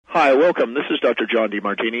Hi, welcome. This is Dr. John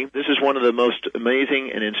DeMartini. This is one of the most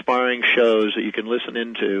amazing and inspiring shows that you can listen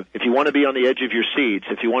into. If you want to be on the edge of your seats,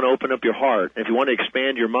 if you want to open up your heart, if you want to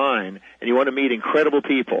expand your mind, and you want to meet incredible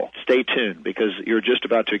people, stay tuned because you're just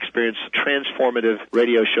about to experience a transformative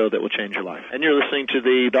radio show that will change your life. And you're listening to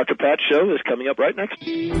the Dr. Pat Show that's coming up right next.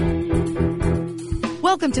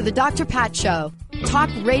 Welcome to the Dr. Pat Show.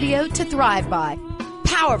 Talk radio to thrive by.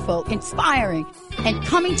 Powerful, inspiring, and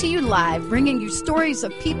coming to you live, bringing you stories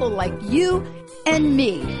of people like you and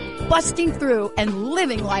me, busting through and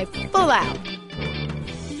living life full out.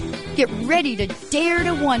 Get ready to dare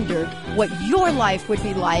to wonder what your life would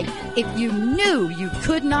be like if you knew you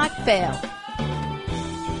could not fail.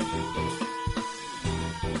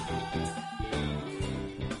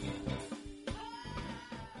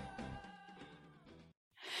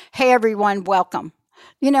 Hey everyone, welcome.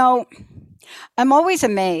 You know, I'm always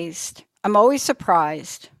amazed. I'm always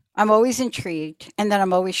surprised. I'm always intrigued. And then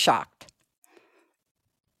I'm always shocked.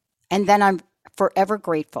 And then I'm forever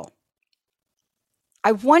grateful.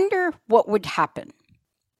 I wonder what would happen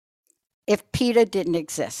if PETA didn't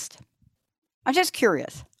exist. I'm just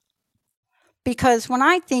curious. Because when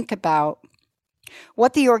I think about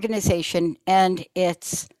what the organization and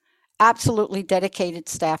its absolutely dedicated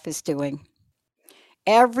staff is doing,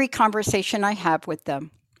 every conversation I have with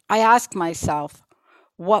them, I ask myself,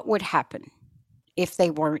 what would happen if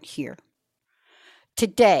they weren't here?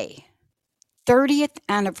 Today, 30th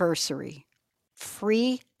anniversary,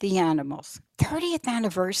 Free the Animals. 30th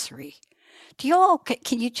anniversary.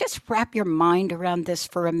 Can you just wrap your mind around this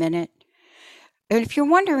for a minute? And if you're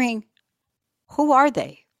wondering, who are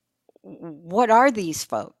they? What are these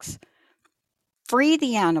folks? Free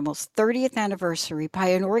the Animals, 30th anniversary by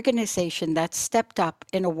an organization that stepped up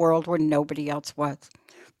in a world where nobody else was.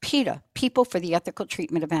 PETA, People for the Ethical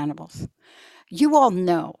Treatment of Animals. You all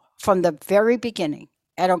know from the very beginning,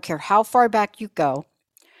 I don't care how far back you go,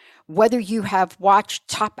 whether you have watched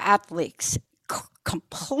top athletes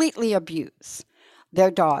completely abuse their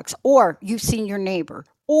dogs, or you've seen your neighbor,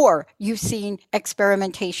 or you've seen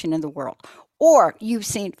experimentation in the world, or you've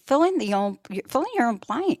seen fill in your own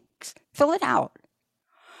blanks, fill it out.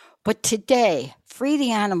 But today, Free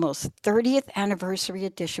the Animals 30th anniversary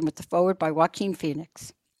edition with the foreword by Joaquin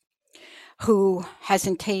Phoenix, who has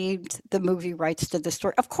obtained the movie rights to the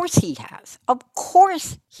story. Of course he has. Of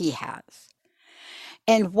course he has.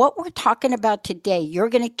 And what we're talking about today, you're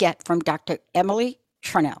going to get from Dr. Emily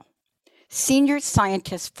Trunnell, senior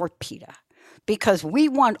scientist for PETA, because we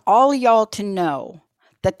want all y'all to know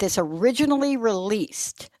that this originally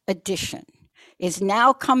released edition is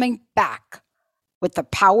now coming back with the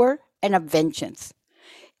power and a vengeance.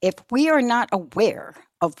 If we are not aware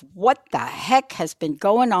of what the heck has been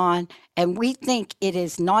going on, and we think it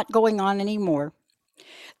is not going on anymore,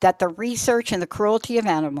 that the research and the cruelty of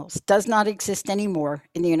animals does not exist anymore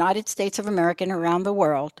in the United States of America and around the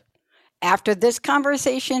world, after this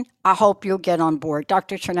conversation, I hope you'll get on board.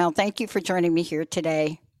 Dr. Trunnell, thank you for joining me here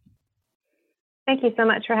today. Thank you so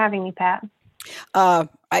much for having me, Pat. I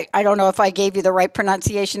don't know if I gave you the right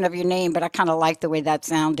pronunciation of your name, but I kind of like the way that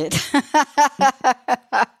sounded.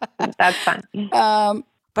 That's fine.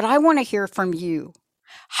 But I want to hear from you.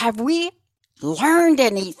 Have we learned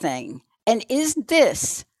anything? And is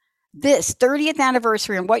this 30th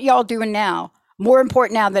anniversary and what y'all doing now more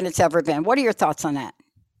important now than it's ever been? What are your thoughts on that?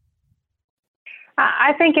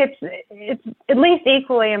 I think it's at least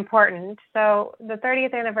equally important. So the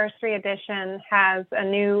 30th anniversary edition has a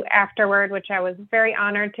new afterword, which I was very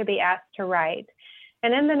honored to be asked to write.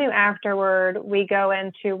 And in the new afterword, we go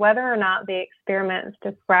into whether or not the experiments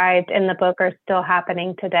described in the book are still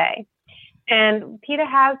happening today. And PETA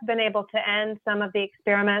has been able to end some of the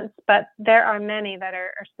experiments, but there are many that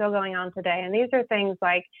are still going on today. And these are things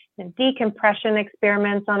like decompression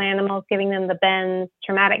experiments on animals, giving them the bends,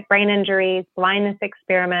 traumatic brain injuries, blindness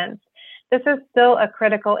experiments. This is still a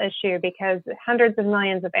critical issue because hundreds of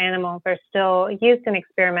millions of animals are still used in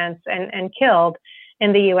experiments and killed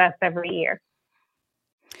in the U.S. every year.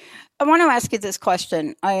 I want to ask you this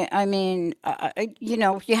question. I mean,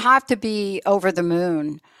 you have to be over the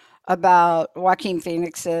moon about Joaquin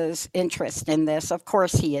Phoenix's interest in this. Of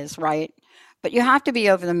course he is, right? But you have to be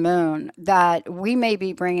over the moon that we may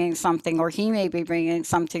be bringing something, or he may be bringing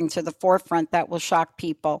something to the forefront that will shock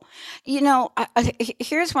people.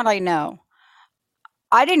 Here's what I know.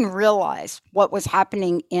 I didn't realize what was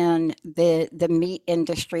happening in the meat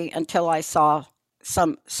industry until I saw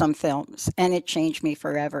some films, and it changed me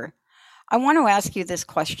forever. I want to ask you this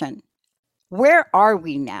question. Where are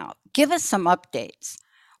we now? Give us some updates.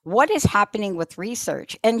 what is happening with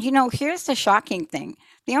research. And, here's the shocking thing.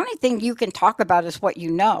 The only thing you can talk about is what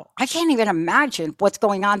you know. I can't even imagine what's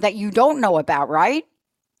going on that you don't know about, right?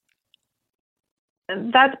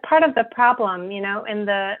 That's part of the problem, in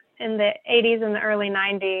the 80s and the early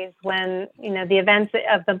 90s, when the events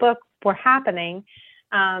of the book were happening.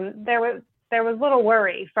 There was little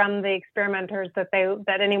worry from the experimenters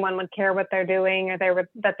that anyone would care what they're doing, or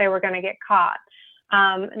that they were going to get caught.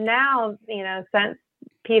 Now, since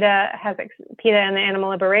PETA and the Animal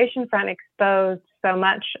Liberation Front exposed so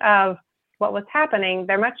much of what was happening,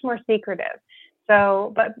 they're much more secretive.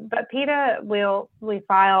 So, but PETA we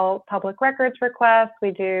file public records requests.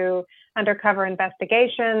 We do undercover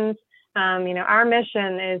investigations. Our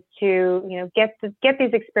mission is to get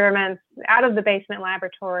these experiments out of the basement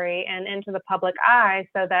laboratory and into the public eye,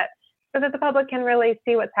 so that the public can really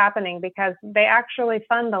see what's happening, because they actually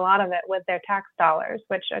fund a lot of it with their tax dollars,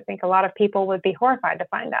 which I think a lot of people would be horrified to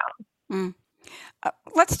find out. Mm.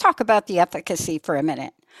 Let's talk about the efficacy for a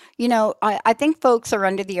minute. I think folks are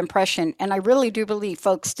under the impression, and I really do believe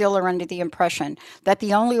folks still are under the impression, that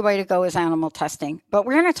the only way to go is animal testing. But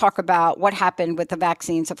we're going to talk about what happened with the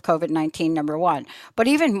vaccines of COVID-19, number one. But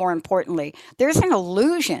even more importantly, there's an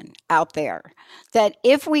illusion out there that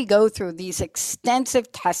if we go through these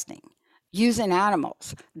extensive testing using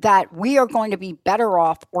animals, that we are going to be better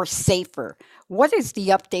off or safer. What is the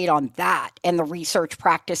update on that and the research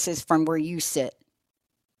practices from where you sit?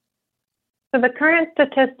 So the current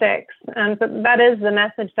statistics, that is the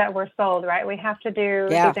message that we're sold, right? We have to do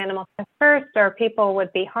these animal tests first, or people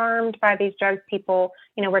would be harmed by these drugs. People,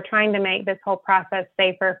 we're trying to make this whole process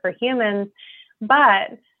safer for humans.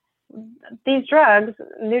 But these drugs,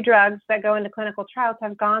 new drugs that go into clinical trials,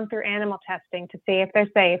 have gone through animal testing to see if they're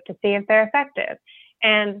safe, to see if they're effective.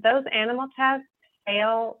 And those animal tests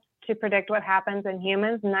fail to predict what happens in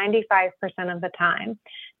humans 95% of the time.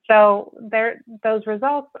 So those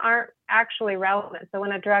results aren't actually relevant. So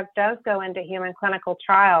when a drug does go into human clinical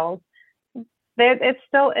trials,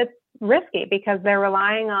 it's risky, because they're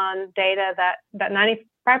relying on data that 95%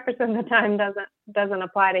 of the time doesn't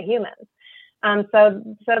apply to humans.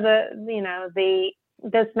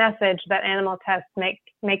 This message that animal tests make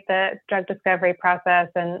the drug discovery process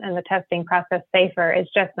and the testing process safer is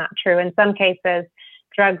just not true. In some cases,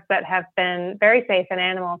 drugs that have been very safe in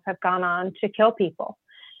animals have gone on to kill people.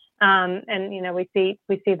 We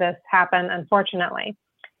see this happen, unfortunately.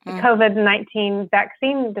 The COVID-19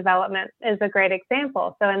 vaccine development is a great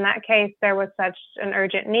example. So in that case, there was such an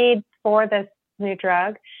urgent need for this new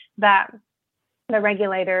drug that the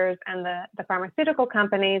regulators and the pharmaceutical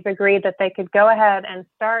companies agreed that they could go ahead and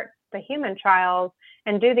start the human trials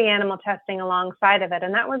and do the animal testing alongside of it.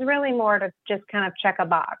 And that was really more to just kind of check a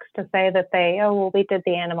box to say that we did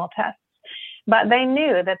the animal tests. But they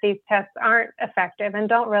knew that these tests aren't effective and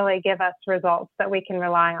don't really give us results that we can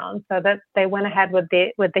rely on. So that they went ahead with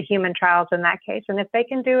the human trials in that case. And if they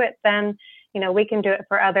can do it, then we can do it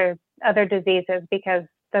for other diseases, because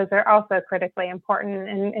those are also critically important,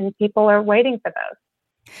 and people are waiting for those.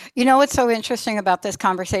 What's so interesting about this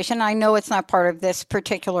conversation? I know it's not part of this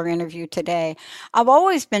particular interview today. I've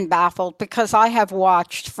always been baffled, because I have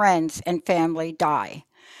watched friends and family die.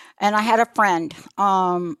 And I had a friend,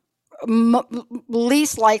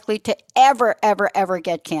 least likely to ever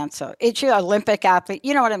get cancer. It's an Olympic athlete.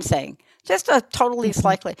 You know what I'm saying? Just a totally least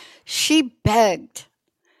likely. She begged.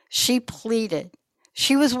 She pleaded.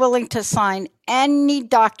 She was willing to sign any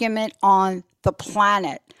document on the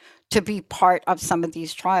planet to be part of some of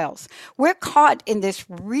these trials. We're caught in this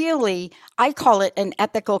really, I call it an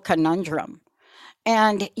ethical conundrum.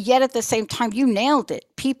 And yet at the same time, you nailed it.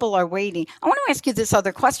 People are waiting. I want to ask you this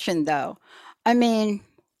other question, though. I mean,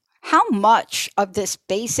 how much of this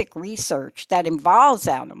basic research that involves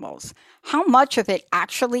animals, how much of it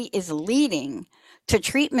actually is leading to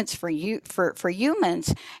treatments for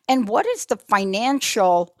humans? And what is the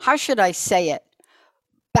financial, how should I say it,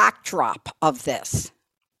 backdrop of this?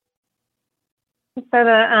 So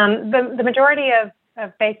the majority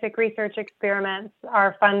of basic research experiments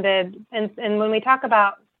are funded, and when we talk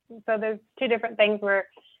about, so there's two different things we're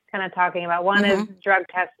kind of talking about. One is drug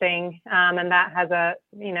testing, and that has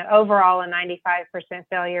overall a 95%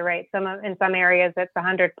 failure rate. In some areas it's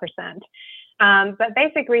 100%. But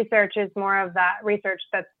basic research is more of that research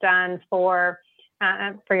that's done for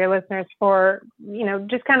your listeners, for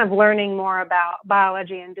just kind of learning more about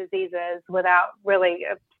biology and diseases without really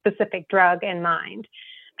a specific drug in mind.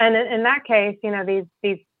 And in that case,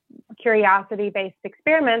 these curiosity-based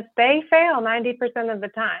experiments, they fail 90% of the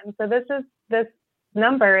time. So this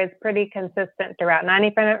number is pretty consistent throughout.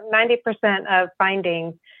 90% of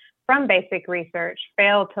findings from basic research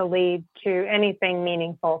fail to lead to anything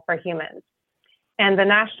meaningful for humans. And the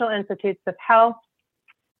National Institutes of Health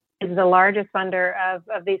is the largest funder of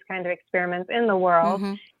these kinds of experiments in the world.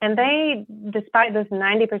 Mm-hmm. And they, despite this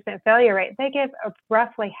 90% failure rate, they give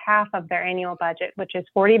roughly half of their annual budget, which is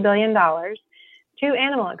 $40 billion, to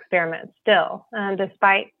animal experiments still,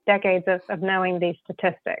 despite decades of knowing these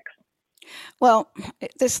statistics. Well,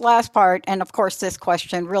 this last part, and of course, this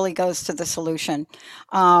question really goes to the solution.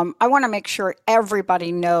 I want to make sure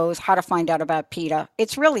everybody knows how to find out about PETA.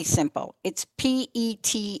 It's really simple. It's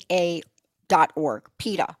PETA.org,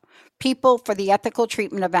 PETA, People for the Ethical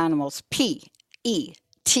Treatment of Animals, PETA.org.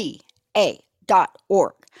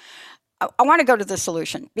 I want to go to the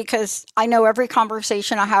solution because I know every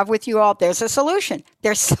conversation I have with you all, there's a solution.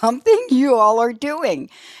 There's something you all are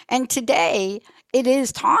doing. And today, it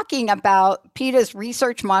is talking about PETA's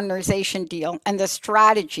research modernization deal and the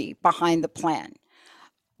strategy behind the plan.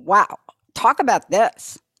 Wow. Talk about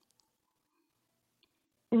this.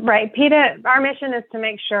 Right. PETA, our mission is to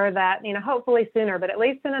make sure that, hopefully sooner, but at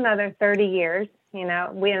least in another 30 years, in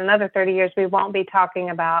another 30 years, we won't be talking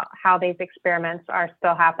about how these experiments are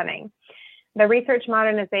still happening. The research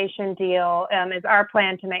modernization deal is our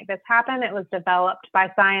plan to make this happen. It was developed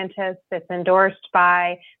by scientists. It's endorsed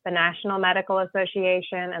by the National Medical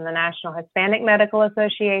Association and the National Hispanic Medical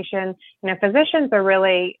Association. Physicians are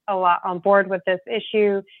really a lot on board with this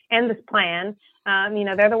issue and this plan.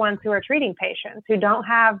 They're the ones who are treating patients who don't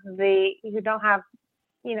have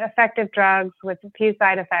effective drugs with few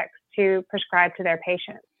side effects to prescribe to their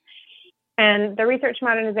patients. And the research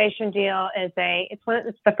modernization deal is it's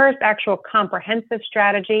the first actual comprehensive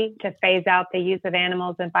strategy to phase out the use of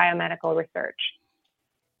animals in biomedical research.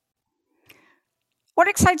 What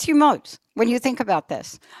excites you most when you think about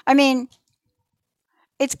this? I mean,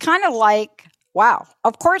 it's kind of like, wow,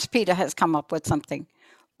 of course PETA has come up with something,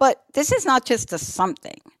 but this is not just a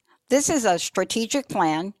something. This is a strategic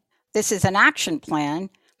plan. This is an action plan.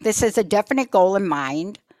 This has a definite goal in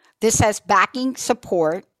mind. This has backing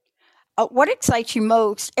support. What excites you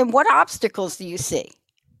most, and what obstacles do you see?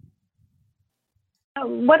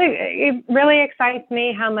 It really excites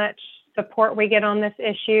me how much support we get on this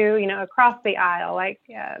issue, across the aisle. Like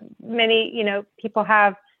many, people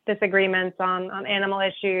have disagreements on animal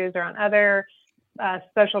issues or on other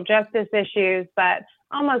social justice issues, but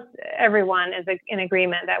almost everyone is in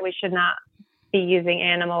agreement that we should not be using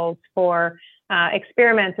animals for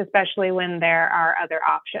experiments, especially when there are other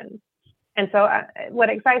options. And so what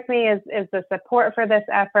excites me is the support for this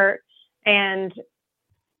effort and,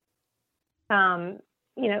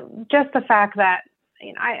 just the fact that,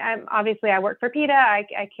 I work for PETA.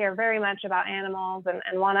 I care very much about animals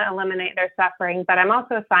and want to eliminate their suffering, but I'm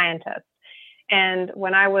also a scientist. And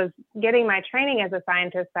when I was getting my training as a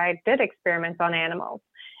scientist, I did experiments on animals.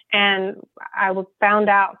 And I found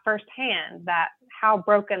out firsthand that how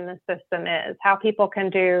broken the system is, how people can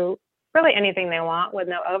do really anything they want with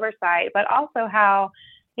no oversight, but also how,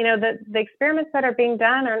 the experiments that are being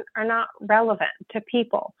done are not relevant to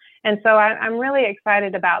people. And so I'm really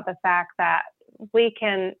excited about the fact that we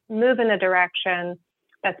can move in a direction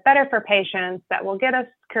that's better for patients, that will get us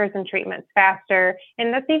cures and treatments faster.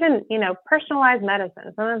 And that's even, personalized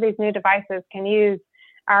medicine. Some of these new devices can use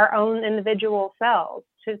our own individual cells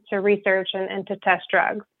to research and to test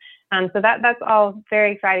drugs. So that's all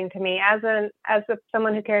very exciting to me as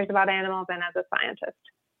someone who cares about animals and as a scientist.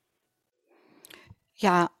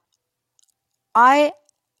 Yeah.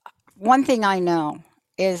 One thing I know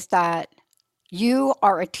is that you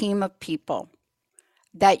are a team of people,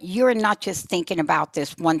 that you're not just thinking about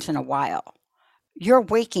this once in a while. Your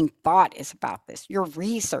waking thought is about this. Your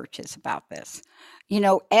research is about this.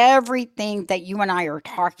 Everything that you and I are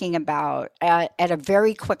talking about at a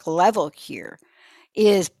very quick level here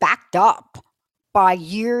is backed up by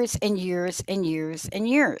years and years and years and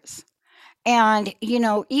years. And, I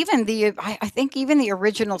think even the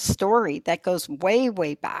original story that goes way,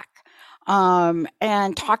 way back,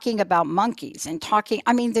 and talking about monkeys and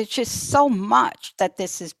there's just so much that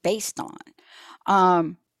this is based on.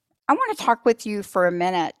 I want to talk with you for a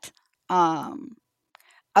minute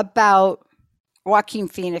about Joaquin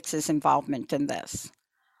Phoenix's involvement in this.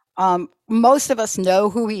 Most of us know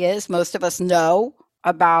who he is. Most of us know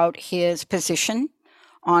about his position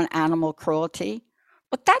on animal cruelty.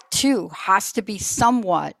 But that too has to be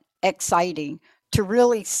somewhat exciting to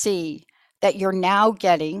really see that you're now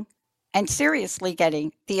getting, and seriously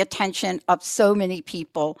getting, the attention of so many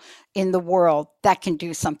people in the world that can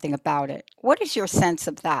do something about it. What is your sense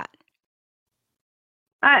of that?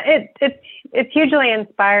 It's hugely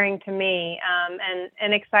inspiring to me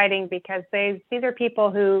and exciting because these are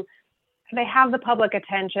people who they have the public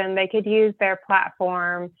attention. They could use their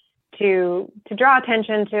platform to draw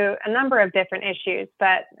attention to a number of different issues.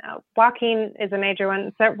 But Joaquin is a major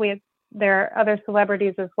one. There are other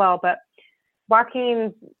celebrities as well, but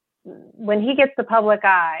Joaquin, when he gets the public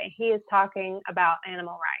eye, he is talking about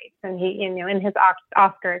animal rights, and he, in his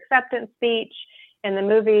Oscar acceptance speech, in the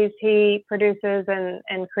movies he produces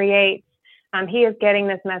and creates, he is getting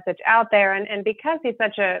this message out there. And because he's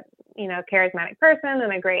such a charismatic person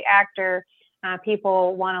and a great actor,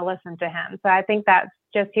 people want to listen to him. So I think that's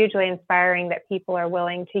just hugely inspiring that people are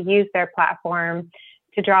willing to use their platform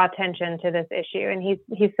to draw attention to this issue. And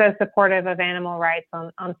he's so supportive of animal rights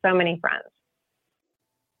on so many fronts.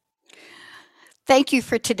 Thank you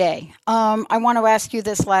for today. I want to ask you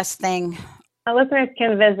this last thing. Listeners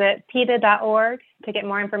can visit PETA.org to get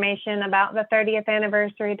more information about the 30th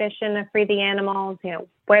anniversary edition of Free the Animals,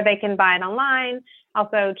 where they can buy it online.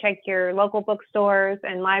 Also check your local bookstores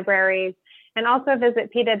and libraries, and also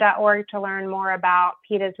visit PETA.org to learn more about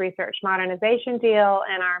PETA's research modernization deal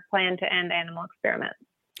and our plan to end animal experiments.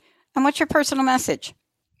 And what's your personal message?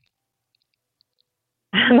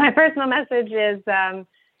 My personal message is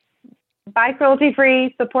buy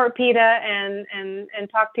cruelty-free, support PETA, and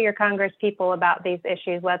talk to your Congress people about these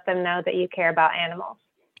issues. Let them know that you care about animals.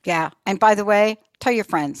 Yeah. And by the way, tell your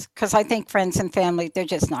friends, because I think friends and family, they're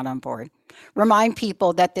just not on board. Remind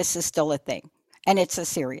people that this is still a thing, and it's a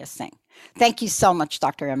serious thing. Thank you so much,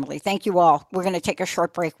 Dr. Emily. Thank you all. We're going to take a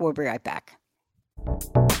short break. We'll be right back.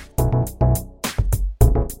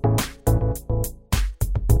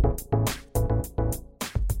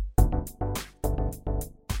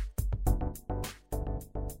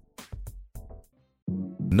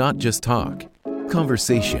 Not just talk,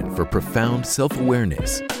 conversation for profound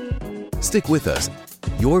self-awareness. Stick with us.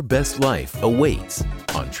 Your best life awaits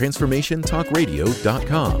on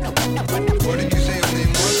TransformationTalkRadio.com. What did you say his name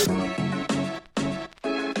was?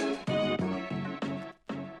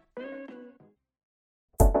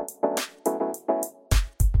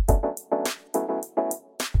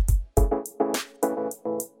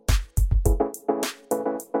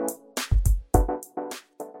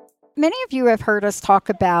 Many of you have heard us talk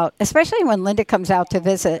about, especially when Linda comes out to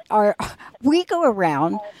visit, we go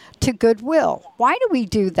around to Goodwill. Why do we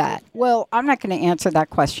do that? Well, I'm not going to answer that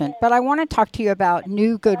question, but I want to talk to you about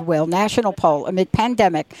new Goodwill national poll. Amid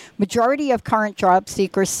pandemic, majority of current job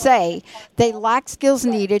seekers say they lack skills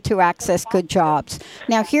needed to access good jobs.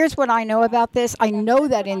 Now, here's what I know about this. I know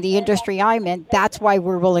that in the industry I'm in, that's why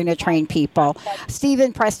we're willing to train people.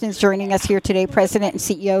 Stephen Preston's joining us here today, President and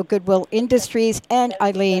CEO, Goodwill Industries, and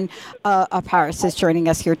Eileen Paris is joining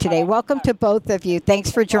us here today. Welcome to both of you.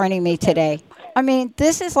 Thanks for joining me today. I mean,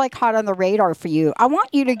 this is like hot on the radar for you. I want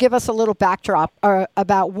you to give us a little backdrop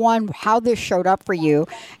about, one, how this showed up for you,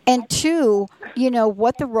 and two,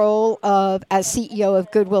 what the role of as CEO of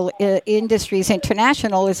Goodwill Industries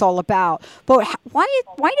International is all about. But why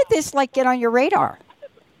did this get on your radar?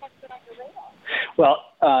 Well,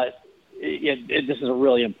 this is a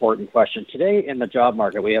really important question. Today in the job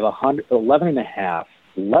market, we have 11 and a half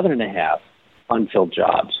unfilled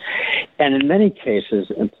jobs. And in many cases,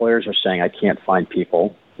 employers are saying, I can't find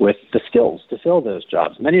people with the skills to fill those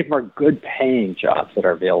jobs. Many of them are good paying jobs that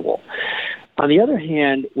are available. On the other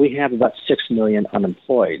hand, we have about 6 million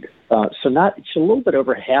unemployed. It's a little bit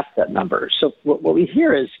over half that number. So what we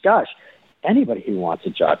hear is, gosh, anybody who wants a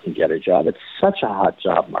job can get a job. It's such a hot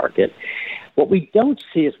job market. What we don't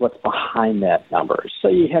see is what's behind that number. So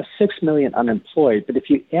you have 6 million unemployed, but if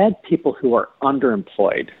you add people who are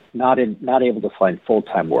underemployed, not able to find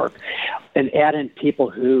full-time work, and add in people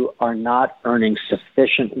who are not earning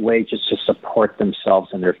sufficient wages to support themselves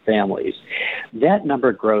and their families, that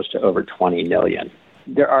number grows to over 20 million.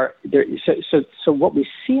 So what we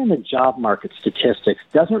see in the job market statistics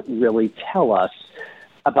doesn't really tell us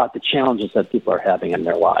about the challenges that people are having in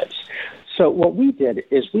their lives. So what we did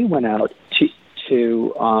is we went out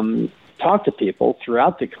to talk to people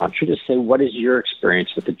throughout the country to say, what is your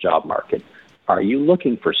experience with the job market? Are you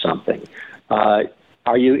looking for something?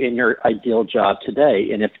 Are you in your ideal job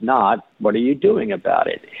today? And if not, what are you doing about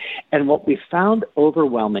it? And what we found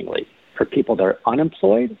overwhelmingly for people that are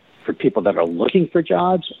unemployed, for people that are looking for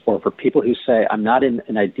jobs, or for people who say, I'm not in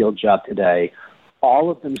an ideal job today, all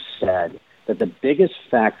of them said that the biggest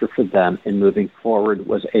factor for them in moving forward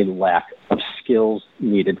was a lack of skills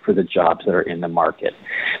needed for the jobs that are in the market.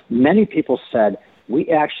 Many people said, we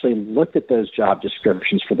actually looked at those job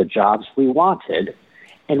descriptions for the jobs we wanted,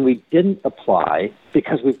 and we didn't apply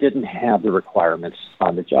because we didn't have the requirements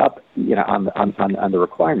on the job, on the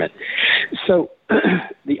requirement. So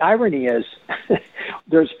the irony is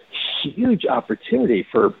there's huge opportunity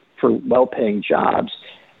for well-paying jobs,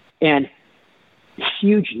 and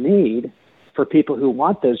huge need for people who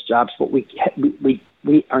want those jobs, but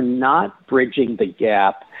we are not bridging the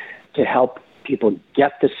gap to help people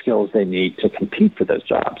get the skills they need to compete for those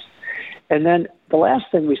jobs. And then the last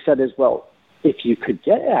thing we said is, well, if you could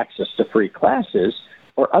get access to free classes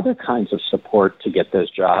or other kinds of support to get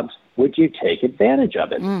those jobs, would you take advantage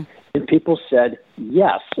of it? And people said,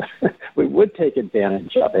 yes, we would take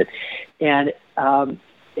advantage of it. And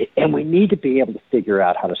we need to be able to figure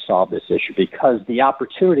out how to solve this issue, because the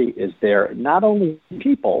opportunity is there, not only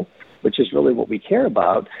people, which is really what we care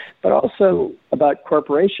about, but also about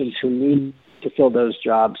corporations who need to fill those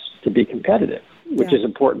jobs to be competitive, which is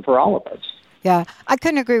important for all of us. Yeah, I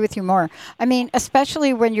couldn't agree with you more. I mean,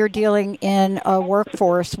 especially when you're dealing in a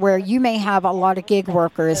workforce where you may have a lot of gig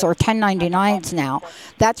workers or 1099s now.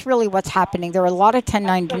 That's really what's happening. There are a lot of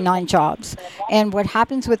 1099 jobs. And what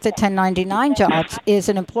happens with the 1099 jobs is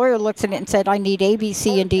an employer looks at it and said, I need A, B,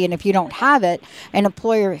 C, and D. And if you don't have it, an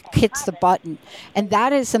employer hits the button. And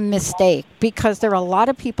that is a mistake, because there are a lot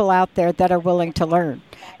of people out there that are willing to learn.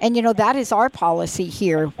 And, you know, that is our policy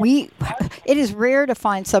here. It is rare to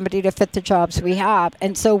find somebody to fit the jobs we have.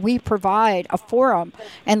 And so we provide a forum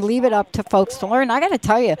and leave it up to folks to learn. I got to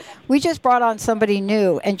tell you, we just brought on somebody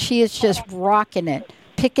new, and she is just rocking it,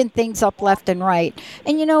 picking things up left and right.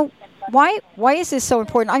 And, you know, why is this so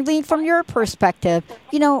important? Eileen, from your perspective,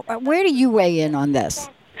 you know, where do you weigh in on this?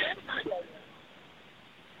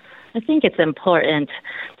 I think it's important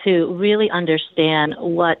to really understand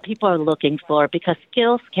what people are looking for, because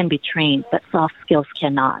skills can be trained, but soft skills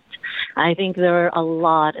cannot. I think there are a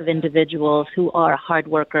lot of individuals who are hard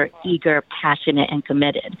worker, eager, passionate, and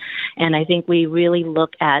committed. And I think we really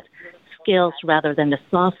look at skills rather than the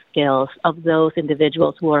soft skills of those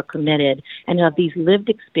individuals who are committed and who have these lived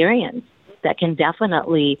experience that can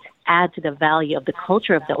definitely add to the value of the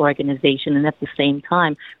culture of the organization, and at the same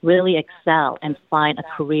time really excel and find a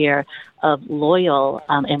career of loyal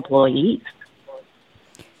employees.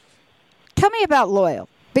 Tell me about loyal,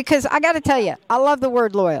 because I got to tell you, I love the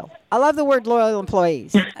word loyal. I love the word loyal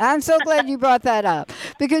employees. I'm so glad you brought that up,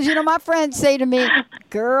 because, you know, my friends say to me,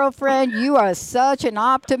 girlfriend, you are such an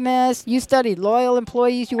optimist. You studied loyal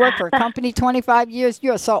employees. You worked for a company 25 years.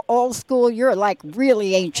 You're so old school. You're like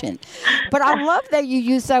really ancient. But I love that you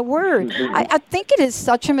use that word. I think it is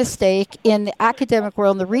such a mistake in the academic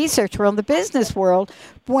world, in the research world, in the business world,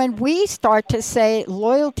 when we start to say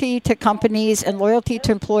loyalty to companies and loyalty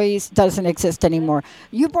to employees doesn't exist anymore.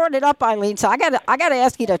 You brought it up, Eileen, so I got to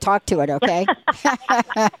ask you to talk to it, okay?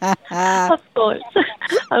 Of course.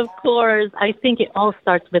 I think it all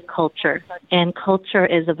starts with culture. And culture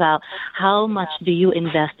is about how much do you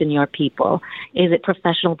invest in your people? Is it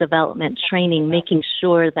professional development, training, making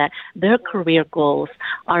sure that their career goals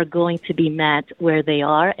are going to be met where they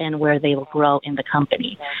are and where they will grow in the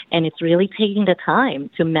company? And it's really taking the time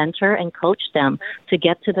to mentor and coach them to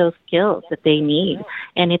get to those skills that they need.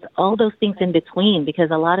 And it's all those things in between,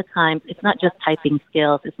 because a lot of times it's not just typing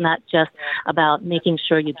skills. It's not just about making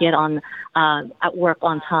sure you get on at work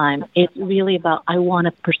on time. It's really about, I want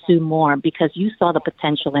to pursue more because you saw the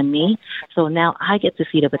potential in me, so now I get to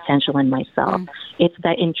see the potential in myself. It's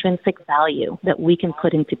that intrinsic value that we can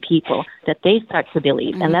put into people that they start to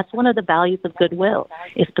believe. And that's one of the values of goodwill,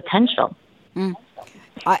 is potential.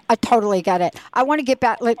 I totally get it. I want to get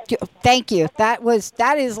back. Thank you. That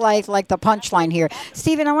is like the punchline here.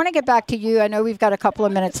 Stephen, I want to get back to you. I know we've got a couple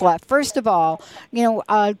of minutes left. First of all, you know,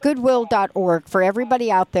 goodwill.org for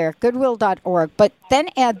everybody out there, goodwill.org. But then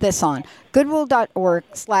add this on,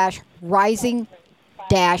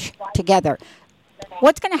 goodwill.org/rising-together.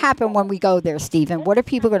 What's going to happen when we go there, Stephen? What are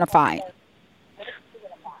people going to find?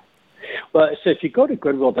 Well, so if you go to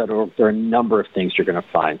goodwill.org, there are a number of things you're going to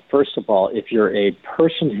find. First of all, if you're a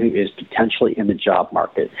person who is potentially in the job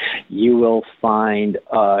market, you will find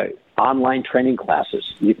online training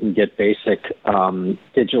classes. You can get basic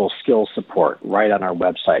digital skills support right on our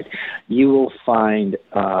website. You will find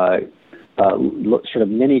sort of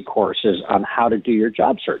mini courses on how to do your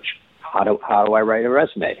job search. How do I write a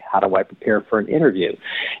resume? How do I prepare for an interview?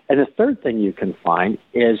 And the third thing you can find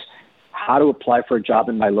is how to apply for a job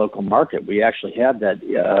in my local market. We actually have that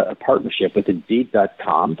a partnership with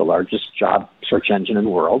Indeed.com, the largest job search engine in the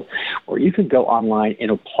world, where you can go online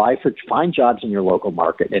and find jobs in your local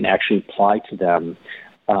market and actually apply to them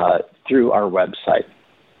through our website.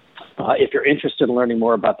 If you're interested in learning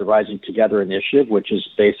more about the Rising Together initiative, which is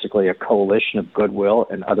basically a coalition of Goodwill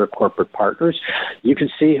and other corporate partners, you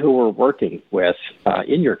can see who we're working with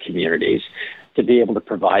in your communities. to be able to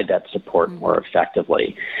provide that support more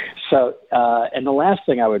effectively. So, and the last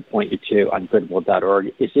thing I would point you to on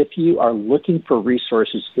goodwill.org is if you are looking for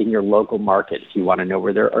resources in your local market, if you want to know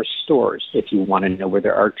where there are stores, if you want to know where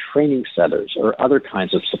there are training centers or other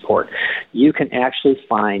kinds of support, you can actually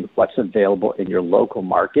find what's available in your local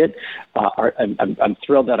market. I'm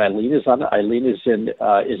thrilled that Eileen is on it. Eileen is in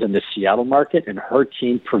the Seattle market, and her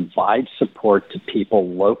team provides support to people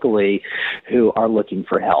locally who are looking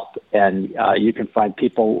for help. And you can find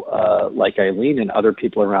people like Eileen and other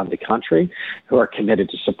people around the country who are committed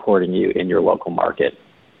to supporting you in your local market.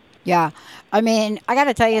 Yeah. I mean, I got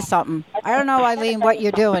to tell you something. I don't know, Eileen, what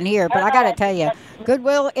you're doing here, but I got to tell you,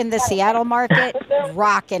 Goodwill in the Seattle market,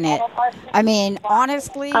 rocking it. I mean,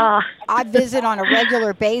 honestly, I visit on a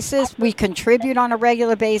regular basis. We contribute on a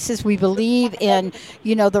regular basis. We believe in,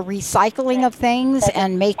 the recycling of things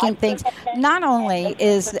and making things. Not only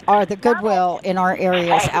are the Goodwill in our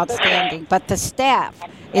areas outstanding, but the staff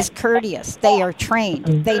is courteous. They are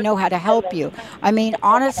trained. They know how to help you. I mean,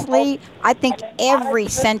 honestly, I think every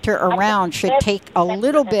center around should take a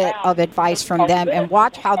little bit of advice from them and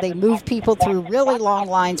watch how they move people through really long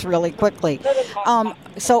lines really quickly.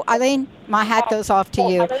 So, Eileen, my hat goes off to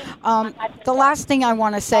you. The last thing I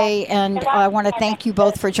want to say, and I want to thank you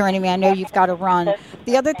both for joining me. I know you've got to run.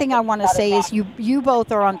 The other thing I want to say is you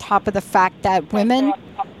both are on top of the fact that women,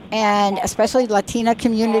 and especially Latina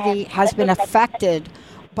community, has been affected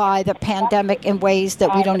by the pandemic in ways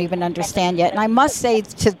that we don't even understand yet. And I must say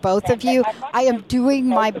to both of you, I am doing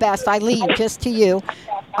my best. Eileen, just to you,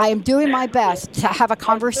 I am doing my best to have a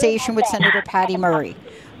conversation with Senator Patty Murray.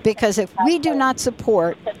 Because if we do not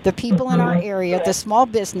support the people in our area, the small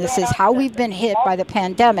businesses, how we've been hit by the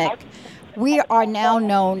pandemic, we are now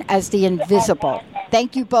known as the invisible.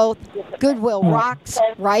 Thank you both. Goodwill rocks,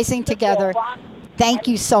 rising together. Thank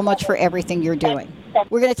you so much for everything you're doing.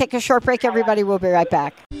 We're going to take a short break, everybody. We'll be right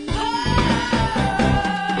back.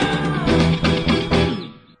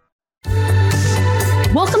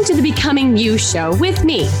 Welcome to the Becoming You show with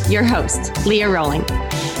me, your host, Leah Rowling.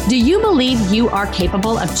 Do you believe you are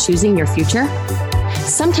capable of choosing your future?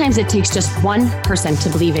 Sometimes it takes just one person to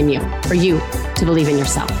believe in you, or you to believe in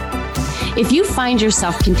yourself. If you find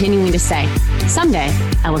yourself continuing to say, someday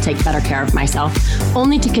I will take better care of myself,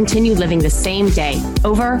 only to continue living the same day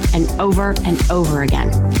over and over and over again,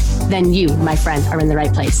 then you, my friend, are in the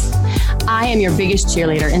right place. I am your biggest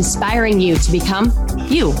cheerleader, inspiring you to become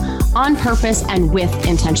you on purpose and with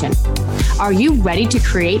intention. Are you ready to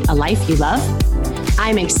create a life you love?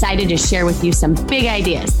 I'm excited to share with you some big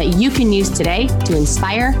ideas that you can use today to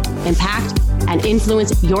inspire, impact, and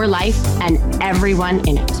influence your life and everyone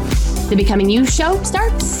in it. The Becoming You show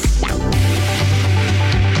starts now.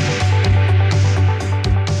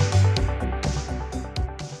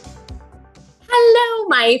 Hello,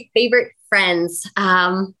 my favorite friends.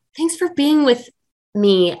 Thanks for being with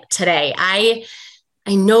me today. I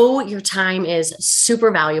know your time is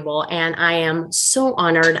super valuable, and I am so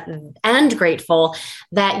honored and grateful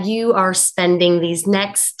that you are spending these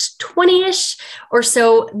next 20-ish or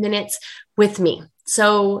so minutes with me.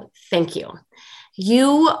 So thank you.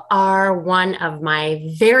 You are one of my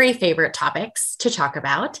very favorite topics to talk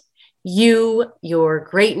about. You, your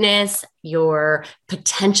greatness, your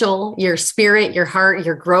potential, your spirit, your heart,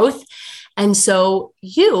 your growth. And so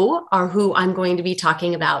you are who I'm going to be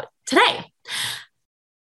talking about today.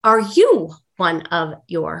 Are you one of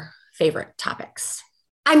your favorite topics?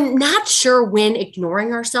 I'm not sure when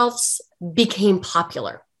ignoring ourselves became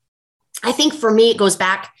popular. I think for me, it goes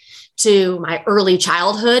back to my early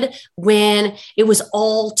childhood when it was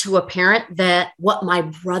all too apparent that what my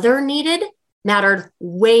brother needed mattered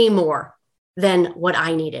way more than what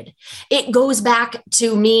I needed. It goes back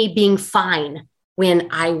to me being fine when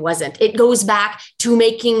I wasn't. It goes back to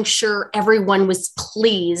making sure everyone was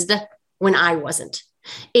pleased when I wasn't.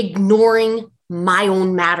 Ignoring my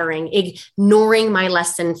own mattering, ignoring my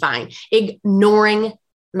less than fine, ignoring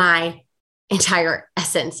my entire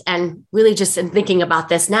essence. And really just in thinking about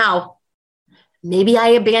this now, maybe I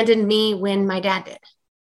abandoned me when my dad did.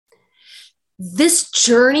 This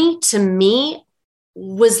journey to me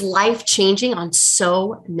was life-changing on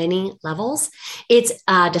so many levels. It's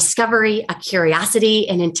a discovery, a curiosity,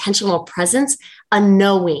 an intentional presence, a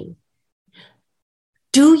knowing.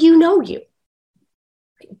 Do you know you?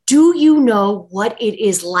 Do you know what it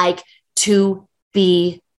is like to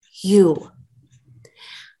be you?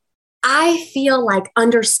 I feel like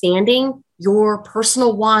understanding your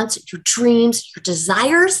personal wants, your dreams, your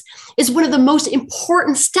desires is one of the most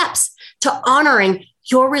important steps to honoring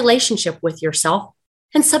your relationship with yourself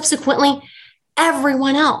and subsequently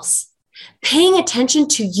everyone else. Paying attention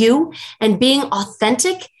to you and being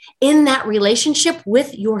authentic in that relationship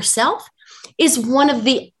with yourself is one of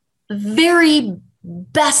the very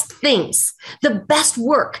best things, the best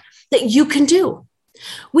work that you can do.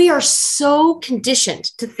 We are so conditioned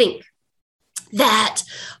to think that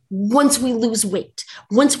once we lose weight,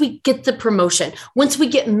 once we get the promotion, once we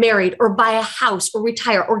get married or buy a house or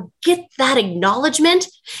retire or get that acknowledgement,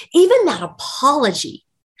 even that apology,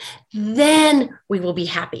 then we will be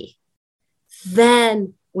happy.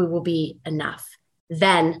 Then we will be enough.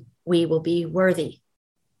 Then we will be worthy.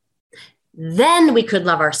 Then we could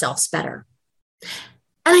love ourselves better.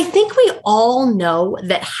 And I think we all know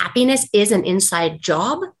that happiness is an inside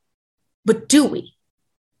job, but do we?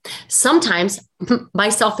 Sometimes,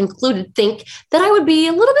 myself included, think that I would be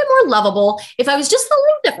a little bit more lovable if I was just a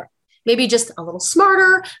little different, maybe just a little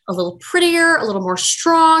smarter, a little prettier, a little more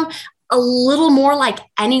strong, a little more like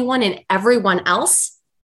anyone and everyone else.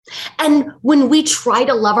 And when we try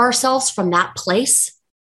to love ourselves from that place,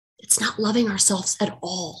 it's not loving ourselves at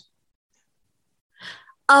all.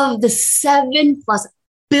 Of the 7+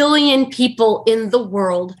 billion people in the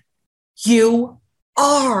world, you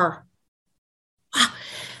are. Wow.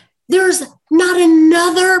 There's not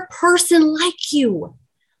another person like you.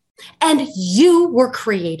 And you were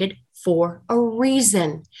created for a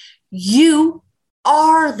reason. You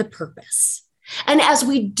are the purpose. And as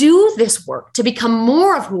we do this work to become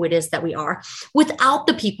more of who it is that we are, without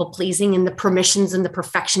the people pleasing and the permissions and the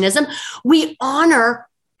perfectionism, we honor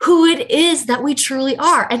who it is that we truly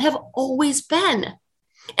are and have always been.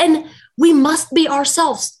 And we must be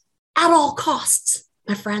ourselves at all costs,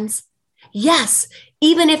 my friends. Yes,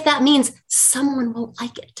 even if that means someone won't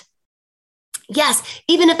like it. Yes,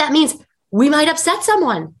 even if that means we might upset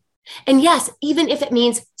someone. And yes, even if it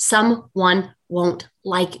means someone won't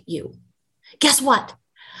like you. Guess what?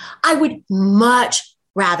 I would much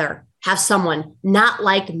rather have someone not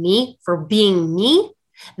like me for being me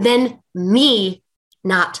than me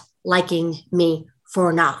not liking me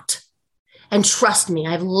for not. And trust me,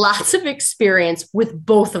 I have lots of experience with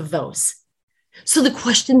both of those. So the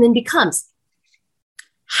question then becomes,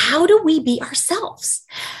 how do we be ourselves?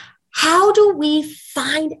 How do we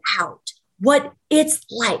find out what it's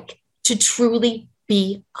like to truly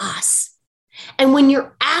be us? And when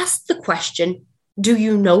you're asked the question, do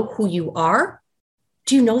you know who you are?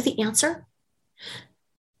 Do you know the answer?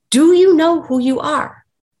 Do you know who you are?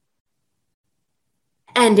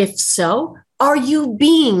 And if so, are you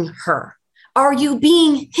being her? Are you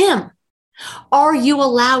being him? Are you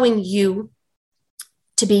allowing you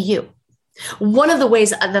to be you? One of the ways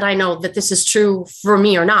that I know that this is true for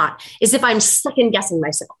me or not is if I'm second guessing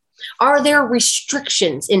myself. Are there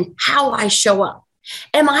restrictions in how I show up?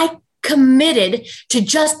 Am I committed to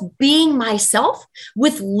just being myself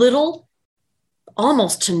with little,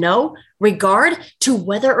 almost to no regard to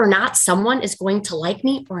whether or not someone is going to like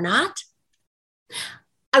me or not?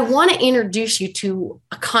 I want to introduce you to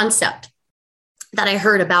a concept that I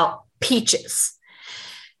heard about peaches.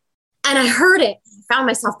 And I heard it, found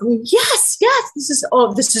myself going, yes, this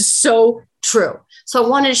is so true. So I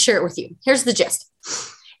wanted to share it with you. Here's the gist.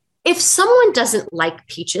 If someone doesn't like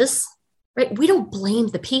peaches, right, we don't blame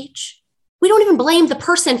the peach. We don't even blame the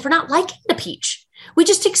person for not liking the peach. We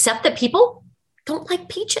just accept that people don't like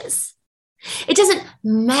peaches. It doesn't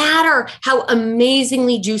matter how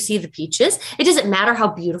amazingly juicy the peach is. It doesn't matter how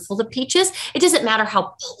beautiful the peach is. It doesn't matter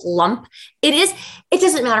how plump it is. It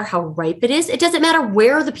doesn't matter how ripe it is. It doesn't matter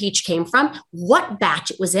where the peach came from, what batch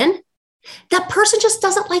it was in. That person just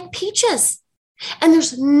doesn't like peaches. And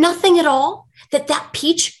there's nothing at all that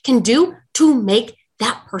peach can do to make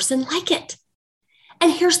that person like it.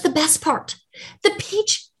 And here's the best part. The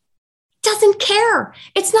peach doesn't care.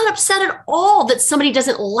 It's not upset at all that somebody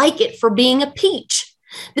doesn't like it for being a peach.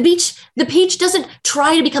 The peach doesn't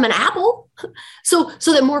try to become an apple so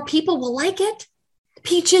that more people will like it.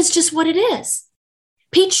 Peach is just what it is.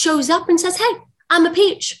 Peach shows up and says, hey, I'm a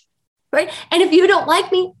peach, right? And if you don't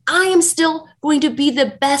like me, I am still going to be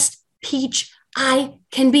the best peach I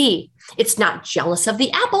can be. It's not jealous of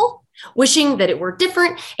the apple, wishing that it were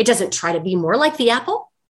different. It doesn't try to be more like the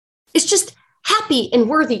apple. It's just happy and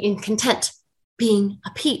worthy and content being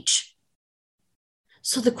a peach.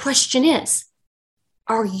 So the question is,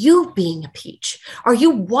 are you being a peach? Are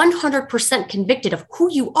you 100% convicted of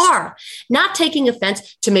who you are, not taking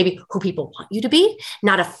offense to maybe who people want you to be,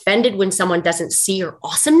 not offended when someone doesn't see your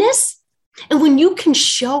awesomeness? And when you can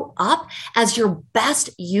show up as your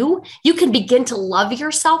best you can begin to love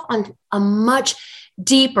yourself on a much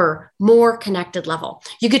deeper, more connected level.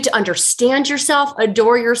 You get to understand yourself,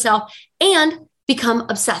 adore yourself, and become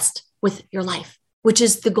obsessed with your life, which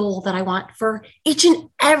is the goal that I want for each and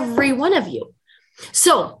every one of you.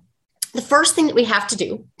 So The first thing that we have to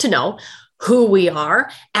do to know who we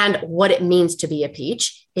are and what it means to be a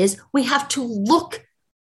peach is we have to look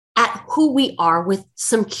at who we are with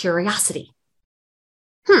some curiosity.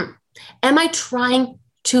 Am I trying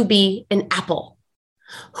to be an apple?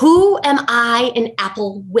 Who am I an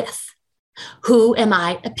apple with? Who am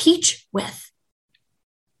I a peach with?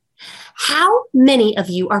 How many of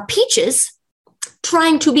you are peaches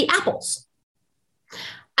trying to be apples?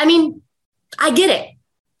 I mean, I get it.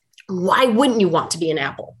 Why wouldn't you want to be an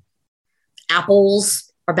apple?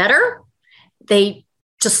 Apples are better. They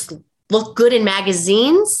just look good in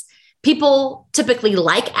magazines. People typically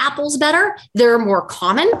like apples better. They're more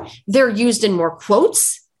common. They're used in more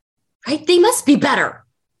quotes, right? They must be better.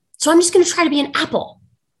 So I'm just going to try to be an apple.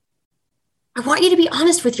 I want you to be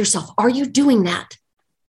honest with yourself. Are you doing that?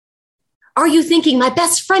 Are you thinking my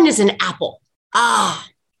best friend is an apple?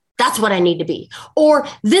 That's what I need to be. Or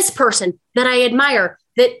this person that I admire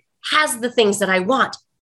that has the things that I want.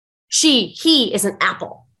 He is an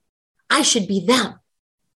apple. I should be them.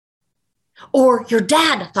 Or your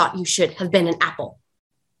dad thought you should have been an apple.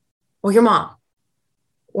 Or your mom.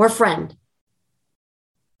 Or a friend.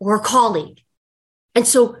 Or a colleague. And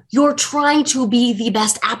so you're trying to be the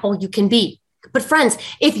best apple you can be. But friends,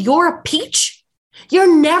 if you're a peach,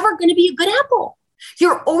 you're never going to be a good apple.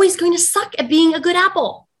 You're always going to suck at being a good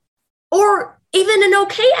apple. Or even an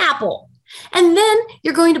okay apple. And then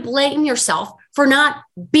you're going to blame yourself for not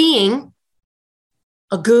being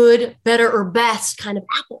a good, better, or best kind of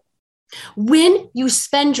apple. When you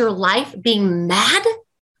spend your life being mad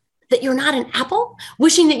that you're not an apple,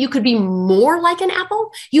 wishing that you could be more like an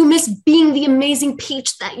apple, you miss being the amazing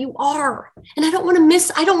peach that you are. And I don't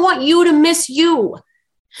want you to miss you.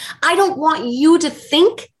 I don't want you to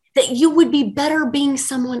think that you would be better being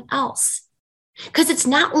someone else. Because it's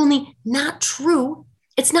not only not true,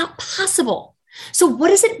 it's not possible. So what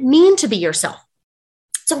does it mean to be yourself?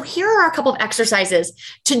 So here are a couple of exercises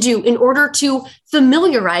to do in order to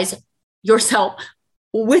familiarize yourself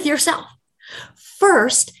with yourself.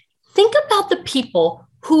 First, think about the people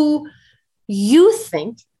who you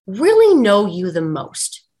think really know you the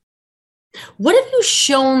most. What have you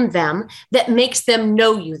shown them that makes them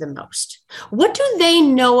know you the most? What do they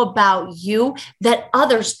know about you that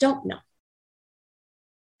others don't know?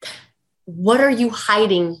 What are you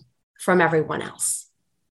hiding from everyone else?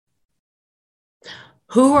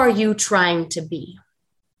 Who are you trying to be?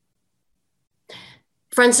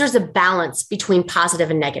 Friends, there's a balance between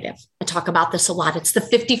positive and negative. I talk about this a lot. It's the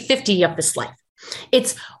 50-50 of this life.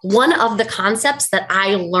 It's one of the concepts that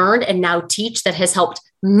I learned and now teach that has helped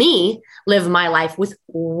me live my life with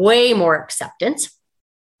way more acceptance,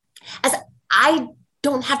 as I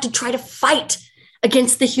don't have to try to fight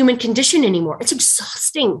against the human condition anymore. It's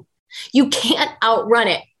exhausting. You can't outrun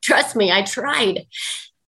it. Trust me, I tried.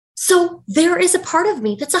 So there is a part of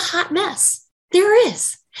me that's a hot mess. There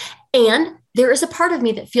is. And there is a part of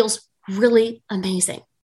me that feels really amazing.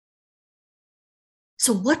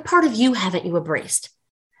 So what part of you haven't you embraced?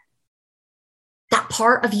 That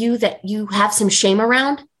part of you that you have some shame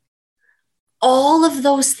around? All of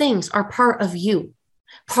those things are part of you,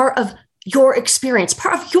 part of your experience,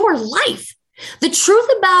 part of your life. The truth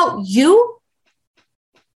about you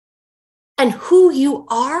and who you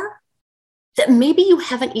are that maybe you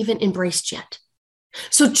haven't even embraced yet.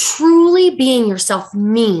 So truly being yourself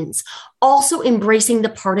means also embracing the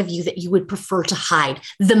part of you that you would prefer to hide,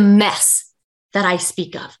 the mess that I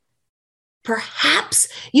speak of. Perhaps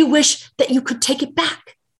you wish that you could take it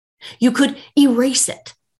back. You could erase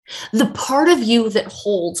it. The part of you that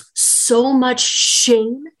holds so much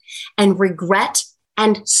shame and regret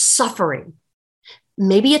and suffering.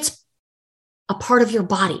 Maybe it's a part of your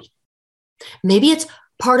body. Maybe it's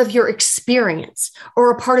part of your experience or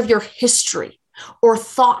a part of your history or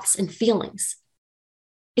thoughts and feelings.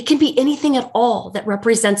 It can be anything at all that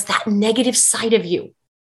represents that negative side of you.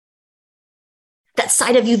 That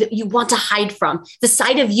side of you that you want to hide from, the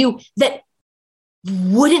side of you that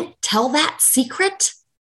wouldn't tell that secret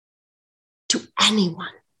to anyone.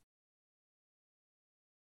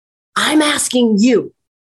 I'm asking you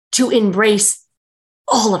to embrace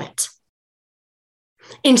all of it.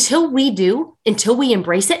 Until we do, until we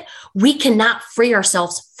embrace it, we cannot free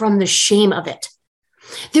ourselves from the shame of it.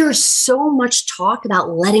 There is so much talk about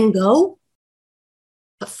letting go,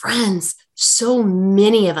 but friends, so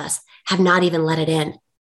many of us have not even let it in.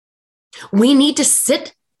 We need to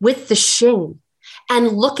sit with the shame and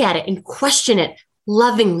look at it and question it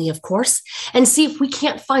lovingly, of course, and see if we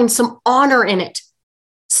can't find some honor in it,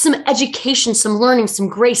 some education, some learning, some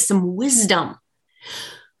grace, some wisdom.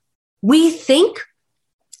 We think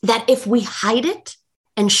that if we hide it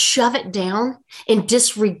and shove it down and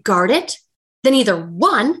disregard it, then either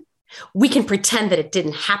one, we can pretend that it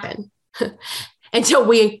didn't happen until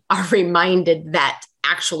we are reminded that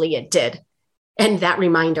actually it did. And that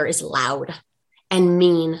reminder is loud and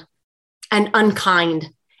mean and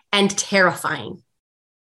unkind and terrifying.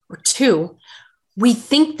 Or two, we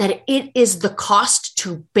think that it is the cost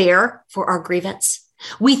to bear for our grievance.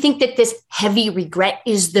 We think that this heavy regret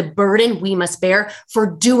is the burden we must bear for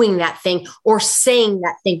doing that thing or saying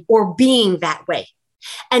that thing or being that way.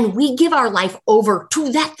 And we give our life over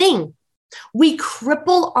to that thing. We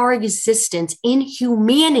cripple our existence in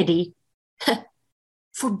humanity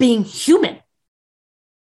for being human.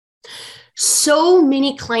 So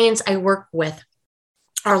many clients I work with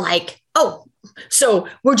are like, oh, so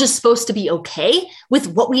we're just supposed to be okay with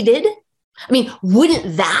what we did? I mean,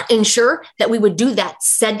 wouldn't that ensure that we would do that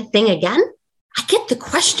said thing again? I get the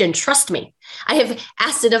question, trust me. I have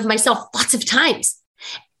asked it of myself lots of times.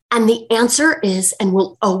 And the answer is and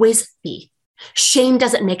will always be, shame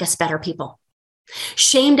doesn't make us better people.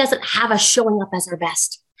 Shame doesn't have us showing up as our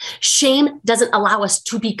best. Shame doesn't allow us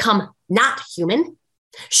to become not human.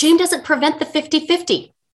 Shame doesn't prevent the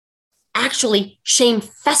 50-50. Actually, shame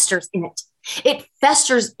festers in it. It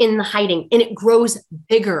festers in the hiding and it grows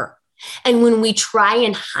bigger. And when we try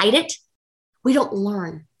and hide it, we don't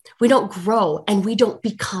learn, we don't grow, and we don't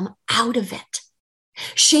become out of it.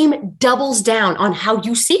 Shame doubles down on how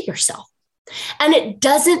you see yourself. And it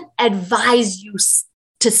doesn't advise you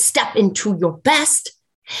to step into your best.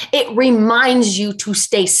 It reminds you to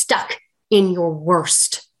stay stuck in your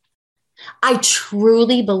worst. I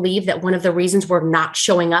truly believe that one of the reasons we're not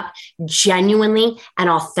showing up genuinely and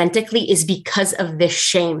authentically is because of this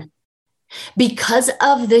shame. Because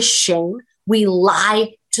of this shame, we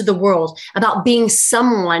lie to the world about being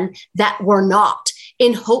someone that we're not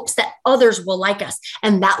in hopes that others will like us,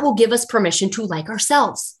 and that will give us permission to like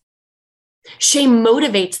ourselves. Shame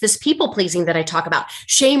motivates this people pleasing that I talk about.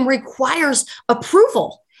 Shame requires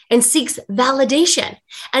approval and seeks validation.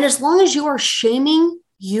 And as long as you are shaming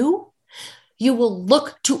you will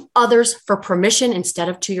look to others for permission instead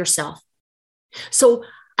of to yourself. So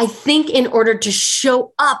I think in order to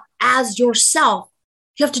show up as yourself,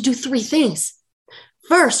 you have to do three things.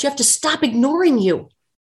 First, you have to stop ignoring you.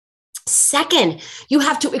 Second, you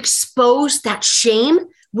have to expose that shame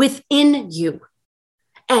within you.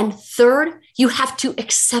 And third, you have to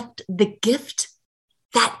accept the gift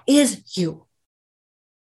that is you.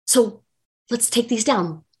 So let's take these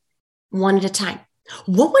down one at a time.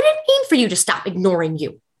 What would it mean for you to stop ignoring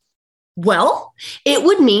you? Well, it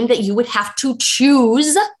would mean that you would have to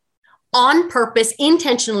choose on purpose,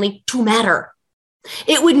 intentionally, to matter.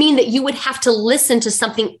 It would mean that you would have to listen to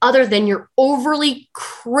something other than your overly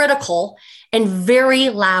critical and very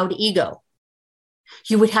loud ego.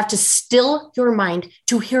 You would have to still your mind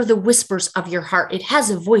to hear the whispers of your heart. It has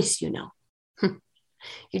a voice, you know.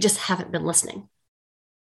 You just haven't been listening.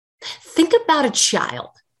 Think about a child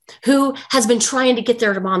who has been trying to get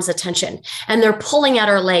their mom's attention and they're pulling at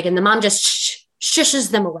her leg and the mom just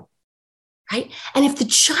shushes them away, right? And if the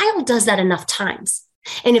child does that enough times,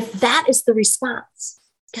 and if that is the response,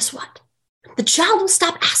 guess what? The child will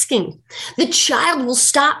stop asking. The child will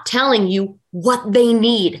stop telling you what they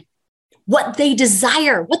need, what they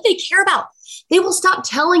desire, what they care about. They will stop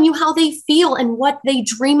telling you how they feel and what they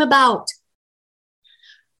dream about.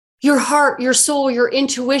 Your heart, your soul, your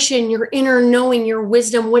intuition, your inner knowing, your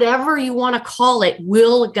wisdom, whatever you want to call it,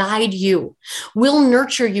 will guide you, will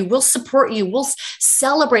nurture you, will support you, will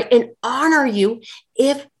celebrate and honor you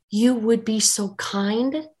if you would be so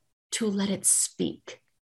kind to let it speak.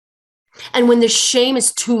 And when the shame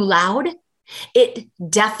is too loud, it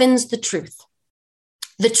deafens the truth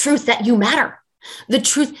that you matter, the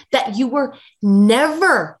truth that you were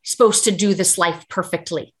never supposed to do this life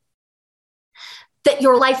perfectly, that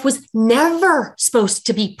your life was never supposed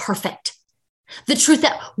to be perfect, the truth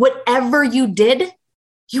that whatever you did,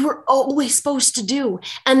 you were always supposed to do,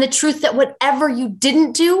 and the truth that whatever you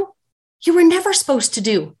didn't do, you were never supposed to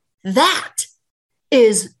do. That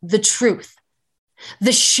is the truth.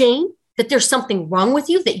 The shame that there's something wrong with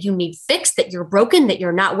you, that you need fixed, that you're broken, that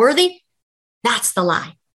you're not worthy, that's the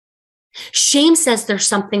lie. Shame says there's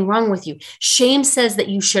something wrong with you. Shame says that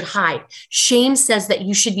you should hide. Shame says that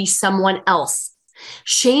you should be someone else.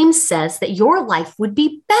 Shame says that your life would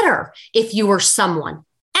be better if you were someone,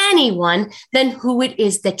 anyone, than who it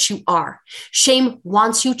is that you are. Shame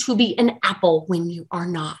wants you to be an apple when you are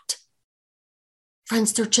not.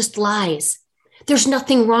 Friends, they're just lies. There's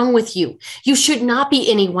nothing wrong with you. You should not be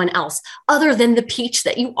anyone else other than the peach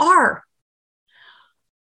that you are.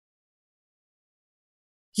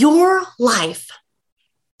 Your life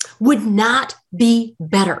would not be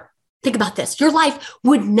better. Think about this. Your life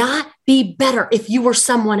would not be better if you were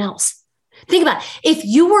someone else. Think about it. If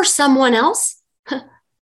you were someone else,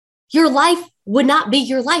 your life would not be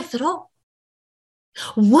your life at all.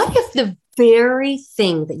 What if the very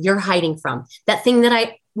thing that you're hiding from, that thing that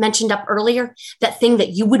I mentioned up earlier, that thing that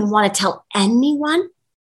you wouldn't want to tell anyone,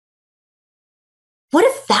 what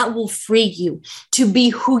if that will free you to be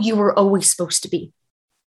who you were always supposed to be?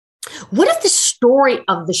 What if the story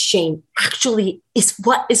of the shame actually is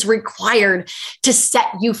what is required to set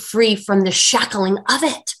you free from the shackling of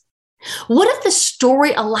it? What if the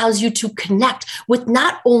story allows you to connect with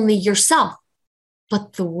not only yourself,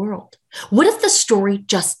 but the world? What if the story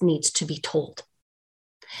just needs to be told?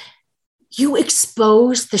 You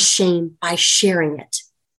expose the shame by sharing it.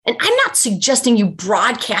 And I'm not suggesting you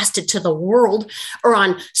broadcast it to the world or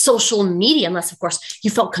on social media, unless, of course, you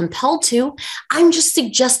felt compelled to. I'm just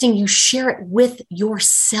suggesting you share it with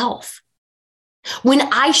yourself. When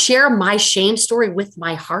I share my shame story with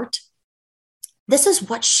my heart, this is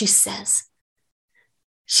what she says.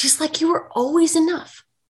 She's like, you are always enough.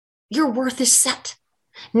 Your worth is set.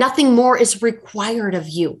 Nothing more is required of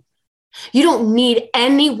you. You don't need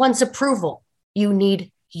anyone's approval. You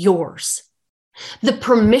need yours. The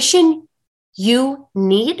permission you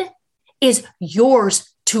need is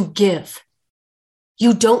yours to give.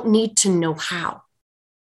 You don't need to know how.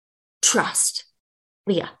 Trust.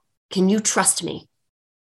 Leah, can you trust me?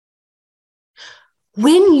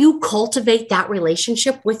 When you cultivate that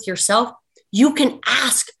relationship with yourself, you can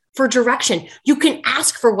ask for direction. You can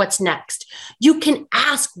ask for what's next. You can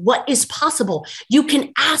ask what is possible. You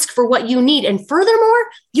can ask for what you need. And furthermore,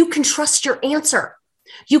 you can trust your answer.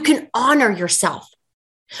 You can honor yourself.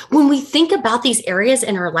 When we think about these areas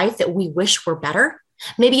in our life that we wish were better,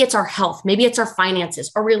 maybe it's our health, maybe it's our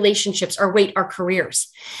finances, our relationships, our weight, our careers.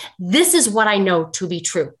 This is what I know to be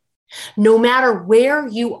true. No matter where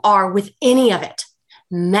you are with any of it,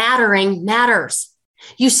 mattering matters.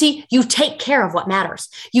 You see, you take care of what matters.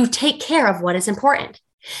 You take care of what is important.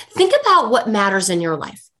 Think about what matters in your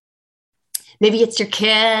life. Maybe it's your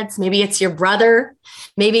kids, maybe it's your brother,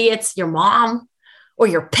 maybe it's your mom or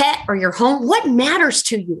your pet or your home. What matters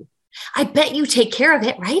to you? I bet you take care of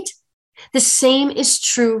it, right? The same is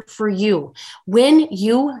true for you. When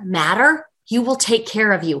you matter, you will take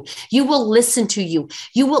care of you. You will listen to you.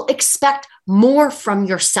 You will expect more from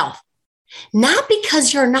yourself. Not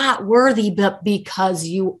because you're not worthy, but because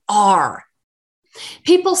you are.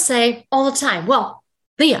 People say all the time, well,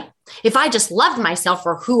 Leah, if I just loved myself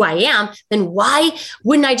for who I am, then why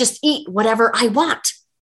wouldn't I just eat whatever I want?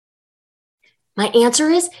 My answer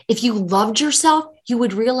is, if you loved yourself, you